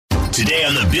Today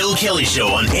on the Bill Kelly Show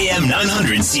on AM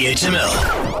 900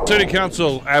 CHML. City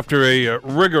Council, after a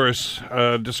rigorous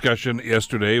discussion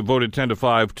yesterday, voted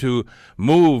 10-5 to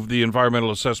move the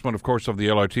environmental assessment, of course, of the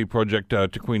LRT project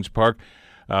to Queen's Park.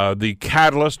 The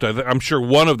catalyst, I'm sure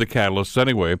one of the catalysts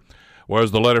anyway, was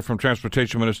the letter from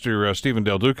Transportation Minister Stephen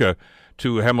Del Duca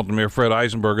to Hamilton Mayor Fred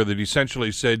Eisenberger that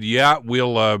essentially said, yeah,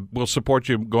 we'll support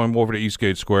you going over to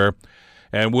Eastgate Square,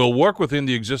 and we'll work within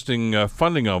the existing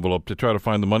funding envelope to try to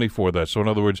find the money for that. So in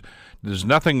other words, there's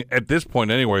nothing at this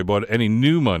point anyway about any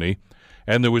new money,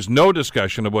 and there was no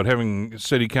discussion about having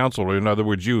City Council, or in other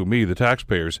words you, me, the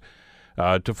taxpayers,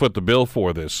 to foot the bill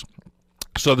for this.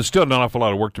 So there's still an awful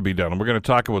lot of work to be done, and we're going to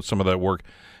talk about some of that work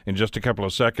in just a couple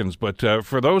of seconds. But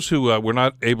for those who were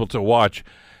not able to watch,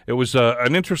 it was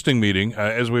an interesting meeting,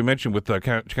 as we mentioned with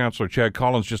Councillor Chad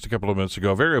Collins just a couple of minutes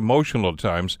ago, very emotional at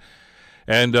times.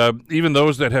 And even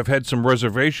those that have had some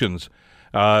reservations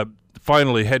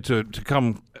finally had to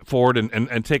come forward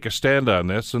and take a stand on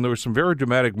this. And there were some very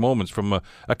dramatic moments from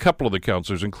a couple of the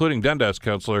councillors, including Dundas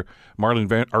councillor Arlene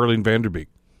Vanderbeek.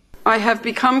 I have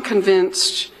become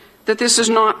convinced that this is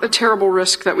not a terrible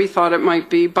risk that we thought it might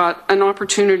be, but an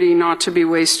opportunity not to be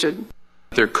wasted.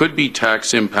 There could be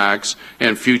tax impacts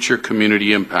and future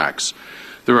community impacts.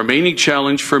 The remaining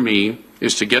challenge for me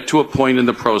is to get to a point in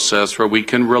the process where we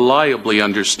can reliably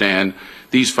understand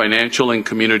these financial and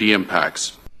community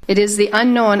impacts. It is the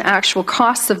unknown actual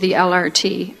costs of the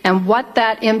LRT and what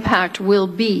that impact will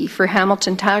be for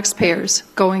Hamilton taxpayers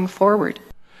going forward.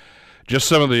 Just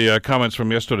some of the comments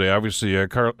from yesterday. Obviously,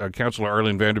 Councillor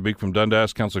Arlene Vanderbeek from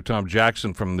Dundas, Councillor Tom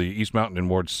Jackson from the East Mountain in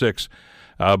Ward 6,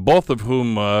 both of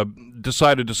whom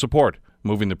decided to support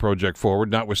moving the project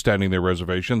forward, notwithstanding their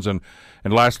reservations. And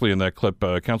lastly, in that clip,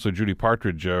 Councillor Judy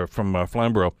Partridge from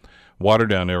Flamborough,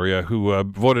 Waterdown area, who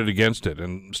voted against it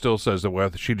and still says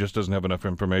that she just doesn't have enough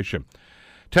information.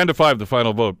 10-5, the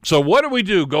final vote. So what do we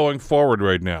do going forward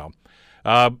right now?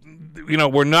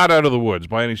 We're not out of the woods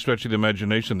by any stretch of the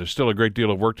imagination. There's still a great deal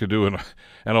of work to do, and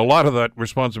a lot of that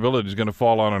responsibility is going to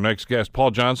fall on our next guest. Paul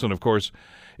Johnson, of course,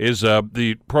 is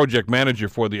the project manager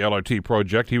for the LRT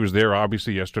project. He was there,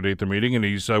 obviously, yesterday at the meeting, and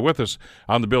he's with us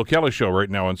on the Bill Kelly Show right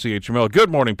now on CHML. Good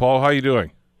morning, Paul. How are you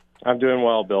doing? I'm doing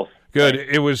well, Bill. Good.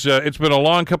 It's been a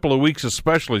long couple of weeks,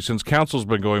 especially since council's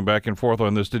been going back and forth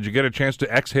on this. Did you get a chance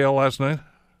to exhale last night?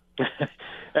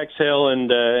 Exhale,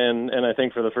 and I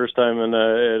think for the first time in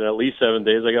at least 7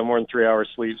 days, I got more than 3 hours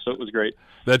sleep, so it was great.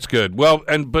 That's good. Well,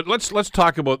 but let's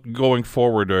talk about going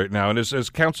forward right now. And as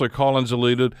Councillor Collins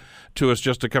alluded to us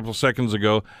just a couple of seconds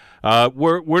ago,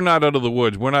 we're not out of the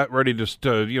woods. We're not ready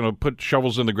to put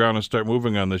shovels in the ground and start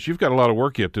moving on this. You've got a lot of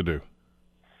work yet to do.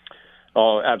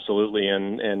 Oh, absolutely.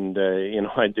 And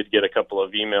I did get a couple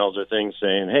of emails or things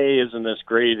saying, "Hey, isn't this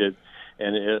great?"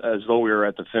 As though we were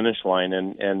at the finish line,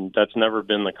 and that's never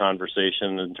been the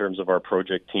conversation in terms of our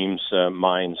project team's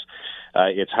minds.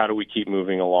 It's how do we keep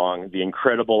moving along? The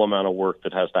incredible amount of work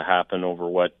that has to happen over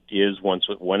when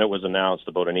it was announced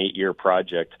about an 8-year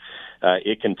project.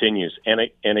 It continues, and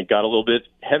it got a little bit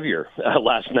heavier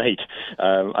last night.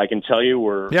 I can tell you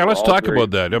let's talk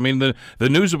about that. I mean, the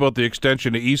news about the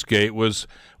extension to Eastgate was,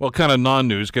 well, kind of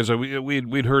non-news, because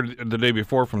we'd heard the day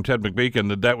before from Ted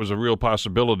McBeacon that was a real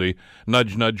possibility,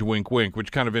 nudge, nudge, wink, wink,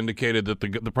 which kind of indicated that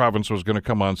the province was going to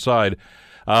come on side.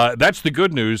 That's the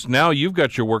good news. Now you've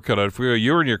got your work cut out for you.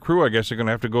 You and your crew, I guess, are going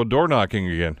to have to go door knocking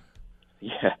again.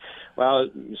 Yeah. Well,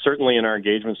 certainly in our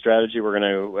engagement strategy, we're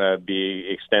going to be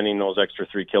extending those extra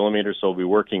 3 kilometers. So we'll be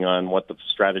working on what the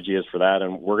strategy is for that,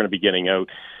 and we're going to be getting out.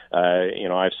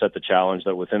 I've set the challenge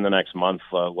that within the next month,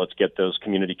 let's get those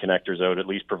community connectors out, at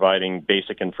least providing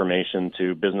basic information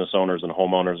to business owners and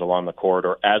homeowners along the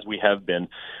corridor, as we have been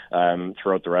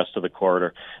throughout the rest of the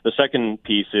corridor. The second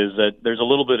piece is that there's a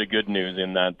little bit of good news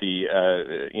in that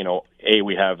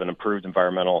we have an improved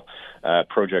environmental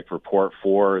project report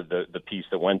for the piece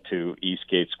that went to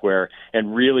Eastgate Square,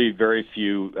 and really very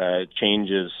few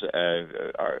changes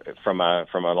from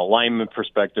an alignment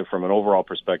perspective, from an overall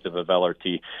perspective of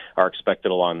LRT, are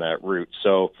expected along that route.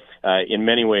 So in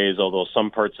many ways, although some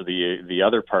parts of the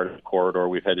other part of the corridor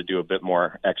we've had to do a bit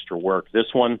more extra work,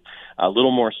 this one a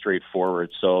little more straightforward.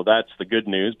 So that's the good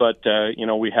news. But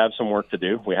we have some work to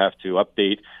do. We have to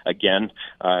update again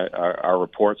our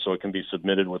report so it can be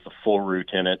submitted with the full route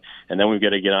in it, and then we've got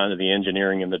to get on to the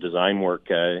engineering and the design work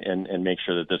and make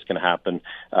sure that this can happen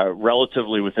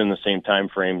relatively within the same time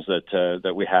frames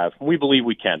that we have. We believe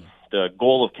we can. the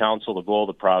goal of council, the goal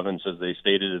of the province, as they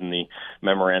stated in the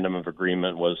memorandum of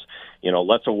agreement, was,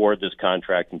 let's award this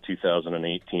contract in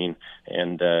 2018.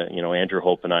 And, Andrew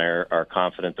Hope and I are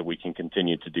confident that we can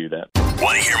continue to do that.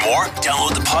 Want to hear more?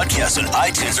 Download the podcast on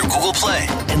iTunes or Google Play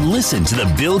and listen to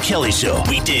The Bill Kelly Show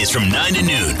weekdays from 9 to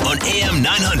noon on AM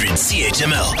 900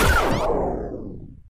 CHML.